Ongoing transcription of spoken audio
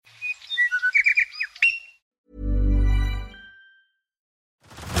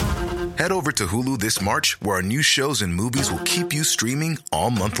Head over to Hulu this March, where our new shows and movies will keep you streaming all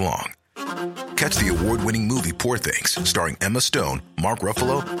month long. Catch the award-winning movie Poor Things, starring Emma Stone, Mark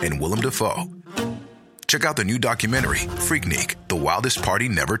Ruffalo, and Willem Dafoe. Check out the new documentary, Freaknik, The Wildest Party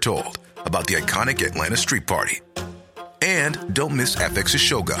Never Told, about the iconic Atlanta street party. And don't miss FX's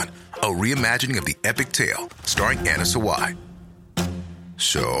Shogun, a reimagining of the epic tale, starring Anna Sawai.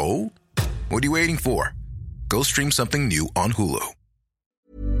 So, what are you waiting for? Go stream something new on Hulu.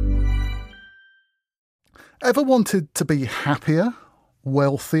 Ever wanted to be happier,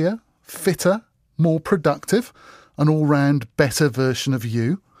 wealthier, fitter, more productive, an all-round better version of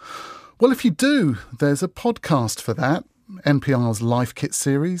you? Well, if you do, there's a podcast for that. NPR's Life Kit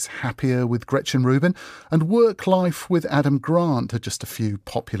series, Happier with Gretchen Rubin, and WorkLife with Adam Grant are just a few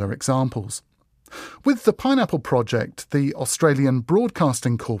popular examples. With the Pineapple Project, the Australian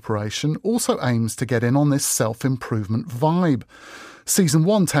Broadcasting Corporation also aims to get in on this self-improvement vibe. Season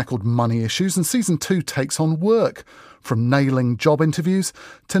 1 tackled money issues and Season 2 takes on work, from nailing job interviews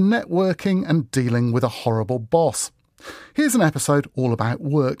to networking and dealing with a horrible boss. Here's an episode all about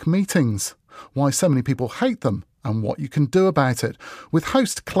work meetings, why so many people hate them and what you can do about it, with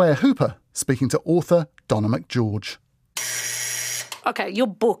host Claire Hooper speaking to author Donna McGeorge. Okay, your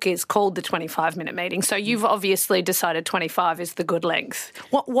book is called The 25-Minute Meeting, so you've obviously decided 25 is the good length.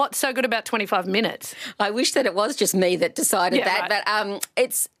 What's so good about 25 minutes? I wish that it was just me that decided that, right. But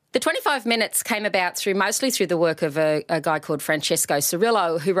it's the 25 minutes came about mostly through the work of a guy called Francesco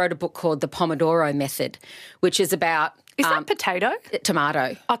Cirillo, who wrote a book called The Pomodoro Method, which is about... Is that potato?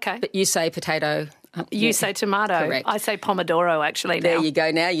 Tomato. Okay. But you say potato... You say tomato. Correct. I say pomodoro, actually, now. There you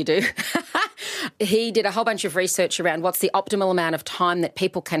go. Now you do. He did a whole bunch of research around what's the optimal amount of time that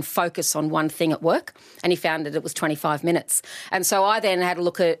people can focus on one thing at work, and he found that it was 25 minutes. And so I then had a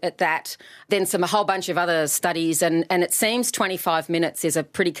look at that, then a whole bunch of other studies, and it seems 25 minutes is a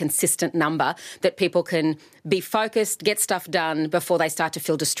pretty consistent number that people can be focused, get stuff done before they start to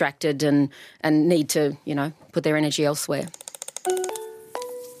feel distracted and need to, put their energy elsewhere.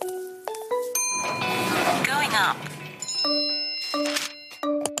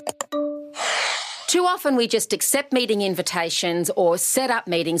 Too often we just accept meeting invitations or set up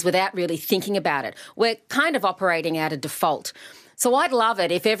meetings without really thinking about it. We're kind of operating out of default. So I'd love it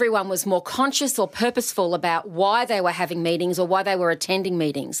if everyone was more conscious or purposeful about why they were having meetings or why they were attending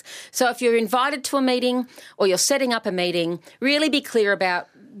meetings. So if you're invited to a meeting or you're setting up a meeting, really be clear about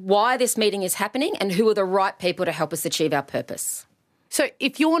why this meeting is happening and who are the right people to help us achieve our purpose. So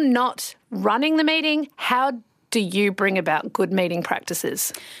if you're not running the meeting, how do you bring about good meeting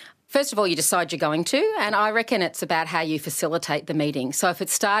practices? First of all, you decide you're going to, and I reckon it's about how you facilitate the meeting. So if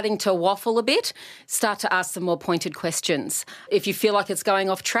it's starting to waffle a bit, start to ask some more pointed questions. If you feel like it's going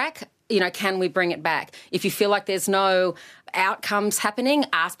off track, can we bring it back? If you feel like there's no outcomes happening,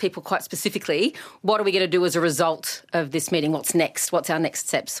 ask people quite specifically, what are we going to do as a result of this meeting? What's next? What's our next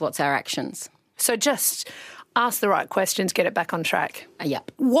steps? What's our actions? So just ask the right questions, get it back on track.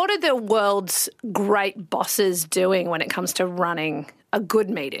 Yep. What are the world's great bosses doing when it comes to running a good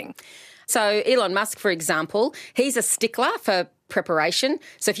meeting? So Elon Musk, for example, he's a stickler for preparation.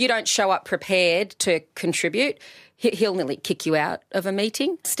 So if you don't show up prepared to contribute, he'll nearly kick you out of a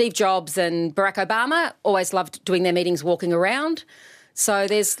meeting. Steve Jobs and Barack Obama always loved doing their meetings walking around. So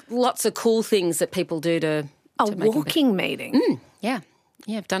there's lots of cool things that people do to make walking meeting? Yeah.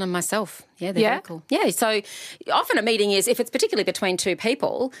 Yeah, I've done them myself. Yeah, they're very cool. Yeah, so often a meeting is, if it's particularly between two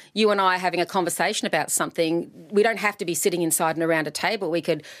people, you and I are having a conversation about something, we don't have to be sitting inside and around a table. We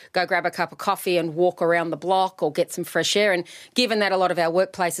could go grab a cup of coffee and walk around the block or get some fresh air. And given that a lot of our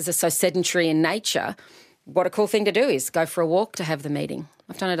workplaces are so sedentary in nature, what a cool thing to do is go for a walk to have the meeting.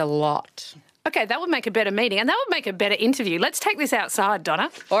 I've done it a lot. Okay, that would make a better meeting and that would make a better interview. Let's take this outside,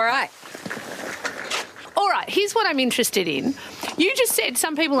 Donna. All right. All right, here's what I'm interested in. You just said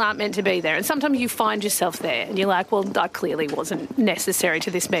some people aren't meant to be there and sometimes you find yourself there and you're like, well, I clearly wasn't necessary to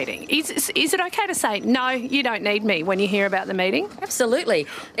this meeting. Is it okay to say, no, you don't need me when you hear about the meeting? Absolutely.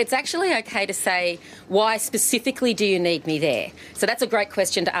 It's actually okay to say, why specifically do you need me there? So that's a great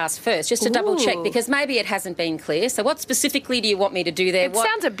question to ask first, just to double check, because maybe it hasn't been clear. So what specifically do you want me to do there? It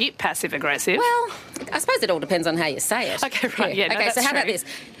sounds a bit passive-aggressive. Well, I suppose it all depends on how you say it. Okay, right, yeah. Okay, so how about this?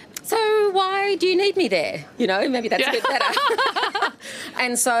 So why do you need me there? Maybe that's a bit better.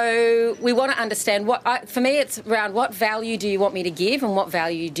 And so we want to understand for me, it's around what value do you want me to give and what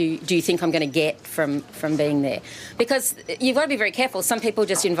value do you think I'm going to get from being there? Because you've got to be very careful. Some people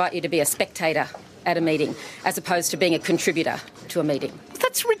just invite you to be a spectator at a meeting as opposed to being a contributor to a meeting.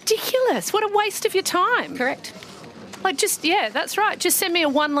 That's ridiculous. What a waste of your time. Correct. That's right. Just send me a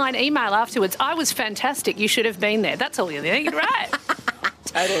one-line email afterwards. I was fantastic. You should have been there. That's all you need, right?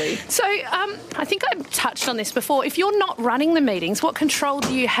 Totally. So I think I touched on this before. If you're not running the meetings, what control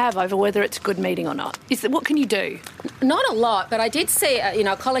do you have over whether it's a good meeting or not? What can you do? Not a lot, but I did see,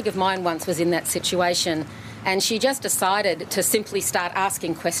 a colleague of mine once was in that situation, and she just decided to simply start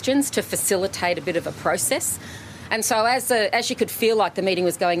asking questions to facilitate a bit of a process. And so as she could feel like the meeting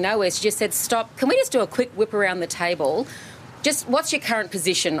was going nowhere, she just said, stop, can we just do a quick whip around the table? Just what's your current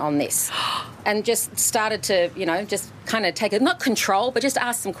position on this? And just started to, just kind of take it, not control, but just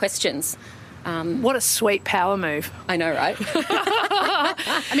ask some questions. What a sweet power move. I know, right?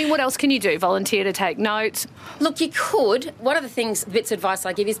 I mean, what else can you do? Volunteer to take notes? Look, you could. One of the bits of advice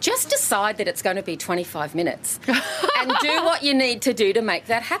I give is just decide that it's going to be 25 minutes and do what you need to do to make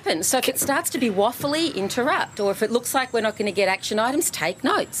that happen. So if it starts to be waffly, interrupt. Or if it looks like we're not going to get action items, take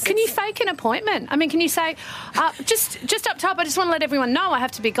notes. Can you fake an appointment? I mean, can you say, just up top, I just want to let everyone know I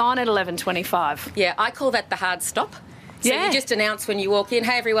have to be gone at 11:25. Yeah, I call that the hard stop. So you just announce when you walk in,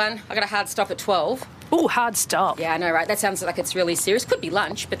 hey, everyone, I got a hard stop at 12. Oh, hard stop. Yeah, I know, right? That sounds like it's really serious. Could be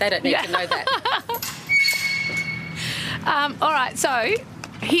lunch, but they don't need to know that. All right, so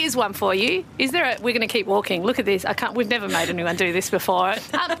here's one for you. We're going to keep walking. Look at this. We've never made anyone do this before.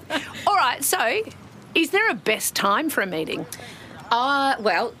 All right, so is there a best time for a meeting?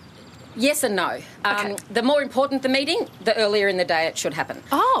 Well, yes and no. Okay. The more important the meeting, the earlier in the day it should happen.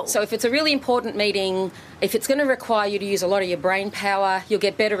 Oh. So if it's a really important meeting, if it's going to require you to use a lot of your brain power, you'll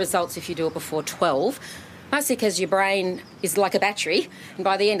get better results if you do it before 12. Mostly because your brain is like a battery, and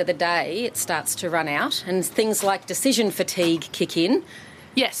by the end of the day, it starts to run out, and things like decision fatigue kick in.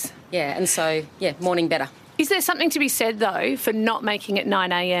 Yes. Yeah, and so, morning better. Is there something to be said, though, for not making it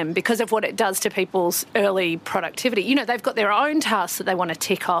 9 a.m. because of what it does to people's early productivity? They've got their own tasks that they want to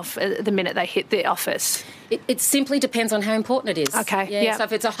tick off the minute they hit the office. It simply depends on how important it is. Okay, yeah. So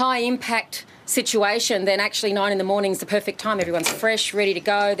if it's a high-impact situation, then actually 9 in the morning is the perfect time. Everyone's fresh, ready to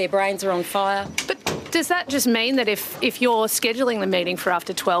go, their brains are on fire. But does that just mean that if you're scheduling the meeting for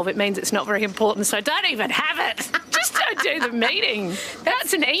after 12, it means it's not very important, so don't even have it? Just don't do the meeting.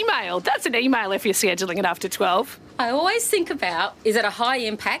 That's an email. That's an email if you're scheduling it after 12. I always think about, is it a high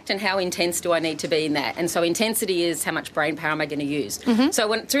impact and how intense do I need to be in that? And so intensity is how much brain power am I going to use. Mm-hmm. So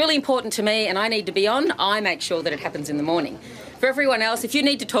when it's really important to me and I need to be on, I make sure that it happens in the morning. For everyone else, if you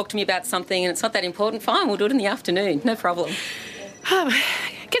need to talk to me about something and it's not that important, fine, we'll do it in the afternoon, no problem.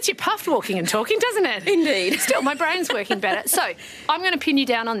 Gets you puffed walking and talking, doesn't it? Indeed. Still, my brain's working better. So I'm going to pin you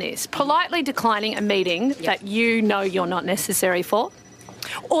down on this. Politely declining a meeting that you know you're not necessary for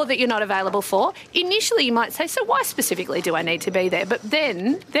or that you're not available for. Initially, you might say, so why specifically do I need to be there? But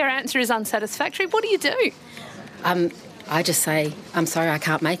then their answer is unsatisfactory. What do you do? I just say, I'm sorry, I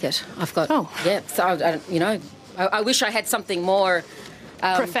can't make it. I've got... Oh. Yeah, so, I wish I had something more...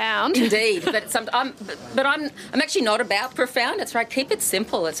 profound. Indeed. But I'm actually not about profound. It's right. Keep it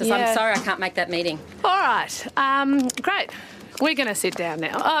simple. It's just, I'm sorry, I can't make that meeting. All right. Great. We're going to sit down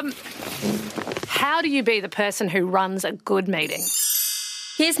now. How do you be the person who runs a good meeting?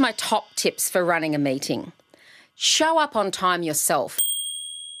 Here's my top tips for running a meeting. Show up on time yourself.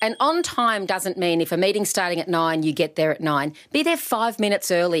 And on time doesn't mean if a meeting's starting at 9, you get there at 9. Be there 5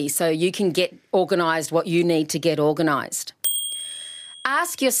 minutes early so you can get organised what you need to get organised.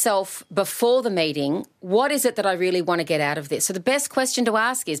 Ask yourself before the meeting, what is it that I really want to get out of this? So the best question to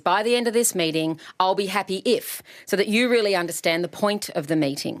ask is, by the end of this meeting, I'll be happy if, so that you really understand the point of the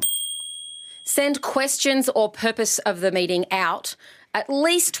meeting. Send questions or purpose of the meeting out at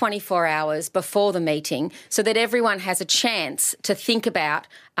least 24 hours before the meeting so that everyone has a chance to think about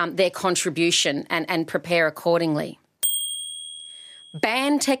their contribution and prepare accordingly.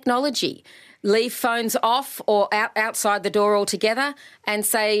 Ban technology. Leave phones off or outside the door altogether and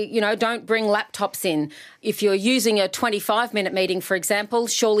say, don't bring laptops in. If you're using a 25-minute meeting, for example,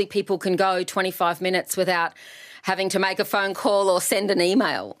 surely people can go 25 minutes without having to make a phone call or send an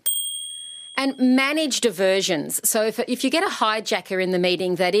email. And manage diversions. So if you get a hijacker in the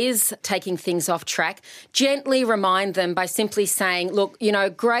meeting that is taking things off track, gently remind them by simply saying, look,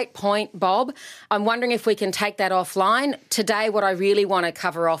 great point, Bob. I'm wondering if we can take that offline. Today, what I really want to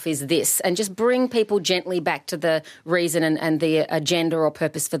cover off is this. And just bring people gently back to the reason and the agenda or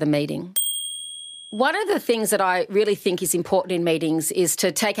purpose for the meeting. One of the things that I really think is important in meetings is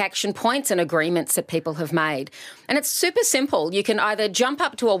to take action points and agreements that people have made. And it's super simple. You can either jump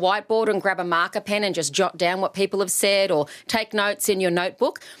up to a whiteboard and grab a marker pen and just jot down what people have said or take notes in your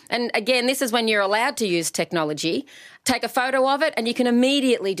notebook. And again, this is when you're allowed to use technology. Take a photo of it and you can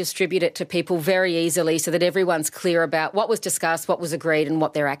immediately distribute it to people very easily so that everyone's clear about what was discussed, what was agreed and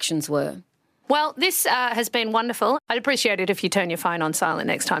what their actions were. Well, this has been wonderful. I'd appreciate it if you turn your phone on silent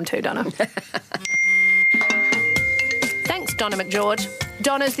next time too, Donna. Thanks, Donna McGeorge.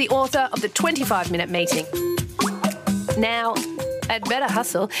 Donna's the author of the 25-minute meeting. Now, I'd better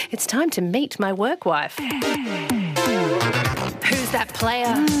hustle. It's time to meet my work wife. Who's that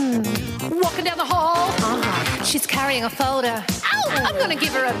player? Walking down the hall. She's carrying a folder. Ow! I'm going to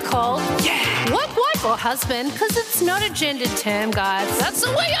give her a call. Yeah. Work wife or husband? Because it's not a gendered term, guys. That's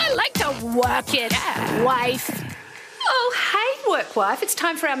the way I like to work it. Wife. Oh, hey, work wife. It's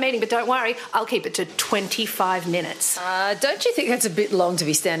time for our meeting, but don't worry. I'll keep it to 25 minutes. Don't you think that's a bit long to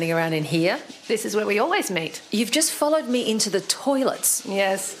be standing around in here? This is where we always meet. You've just followed me into the toilets.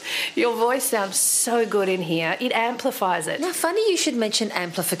 Yes. Your voice sounds so good in here. It amplifies it. Now, funny you should mention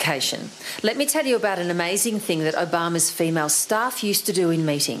amplification. Let me tell you about an amazing thing that Obama's female staff used to do in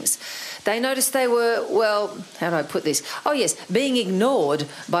meetings. They noticed they were, well, how do I put this? Oh, yes, being ignored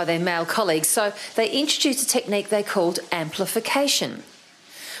by their male colleagues, so they introduced a technique they called amplification.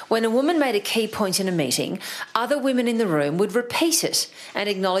 When a woman made a key point in a meeting, other women in the room would repeat it and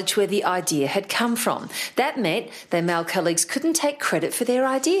acknowledge where the idea had come from. That meant their male colleagues couldn't take credit for their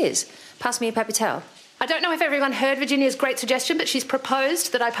ideas. Pass me a paper towel. I don't know if everyone heard Virginia's great suggestion, but she's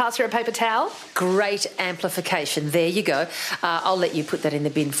proposed that I pass her a paper towel. Great amplification. There you go. I'll let you put that in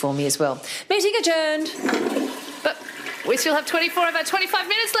the bin for me as well. Meeting adjourned. But we still have 24 of our 25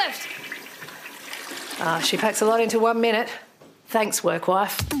 minutes left. She packs a lot into 1 minute. Thanks, work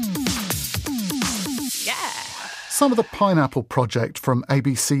wife. Yeah. Some of the Pineapple Project from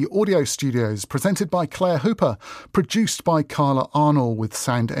ABC Audio Studios, presented by Claire Hooper, produced by Karla Arnall with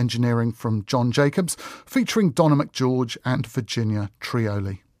sound engineering from John Jacobs, featuring Donna McGeorge and Virginia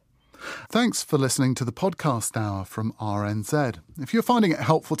Trioli. Thanks for listening to the Podcast Hour from RNZ. If you're finding it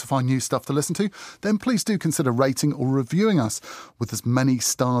helpful to find new stuff to listen to, then please do consider rating or reviewing us with as many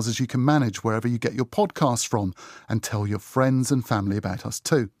stars as you can manage wherever you get your podcasts from, and tell your friends and family about us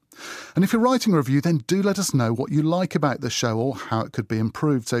too. And if you're writing a review, then do let us know what you like about the show or how it could be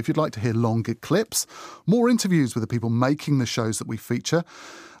improved. So if you'd like to hear longer clips, more interviews with the people making the shows that we feature,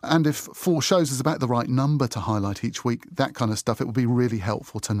 and if 4 shows is about the right number to highlight each week, that kind of stuff, it would be really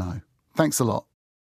helpful to know. Thanks a lot.